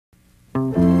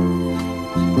Sometimes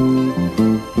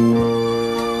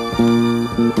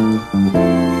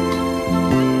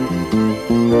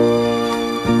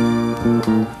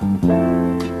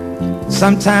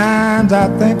I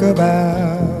think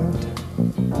about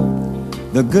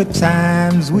the good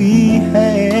times we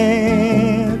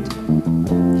had,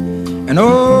 and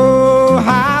oh,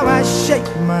 how I shake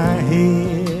my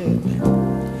head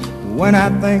when I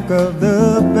think of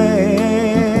the bad.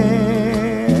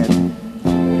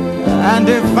 And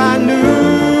if I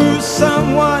knew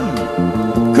someone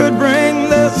could bring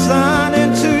the sun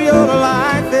into your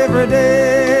life every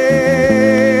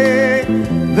day,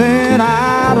 then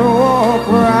I'd walk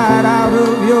right out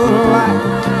of your life.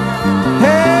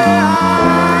 Hey,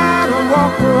 I'd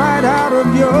walk right out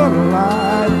of your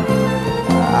life.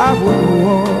 I would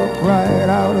walk right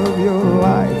out of your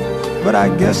life. But I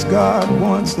guess God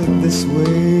wants it this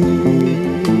way.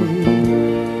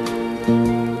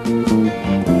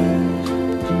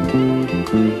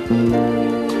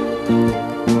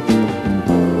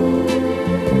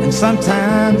 And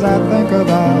sometimes I think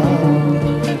about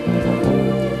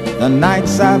the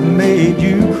nights I've made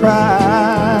you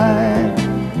cry,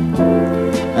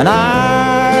 and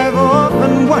I've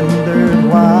often wondered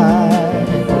why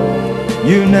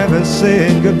you never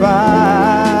said goodbye.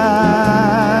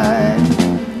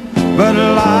 But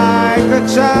like a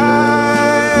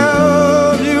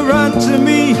child, you run to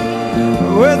me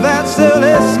with that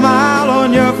silly smile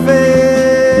on your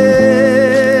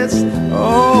face,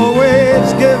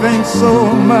 always giving so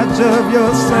much of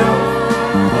yourself,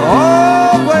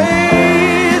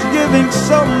 always giving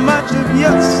so much of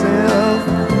yourself,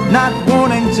 not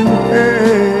wanting to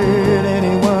hurt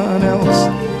anyone else.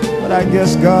 But I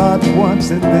guess God wants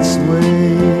it this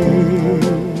way.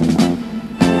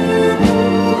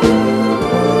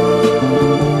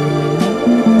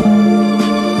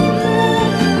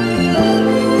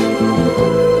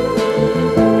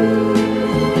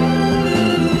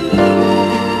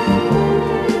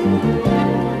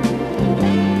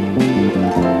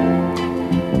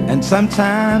 And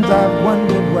sometimes I've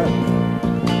wondered what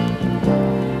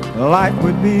life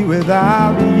would be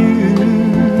without you.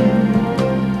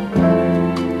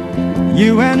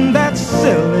 You and that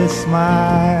silly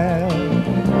smile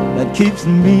that keeps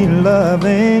me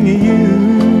loving you.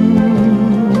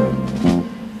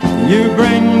 You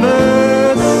bring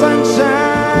the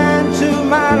sunshine to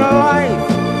my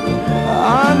life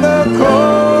on the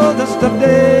coldest of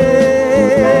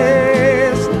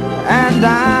days, and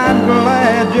I'm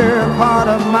glad you're part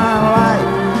of my life.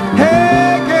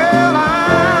 Hey girl,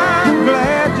 I'm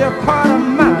glad you're part of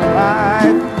my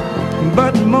life.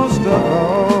 But most of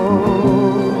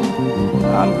all,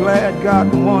 I'm glad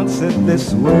God wants it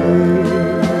this way.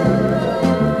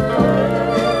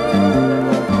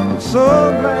 I'm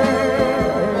so glad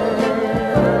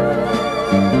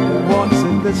He wants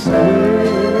it this way.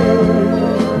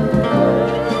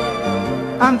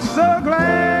 I'm so glad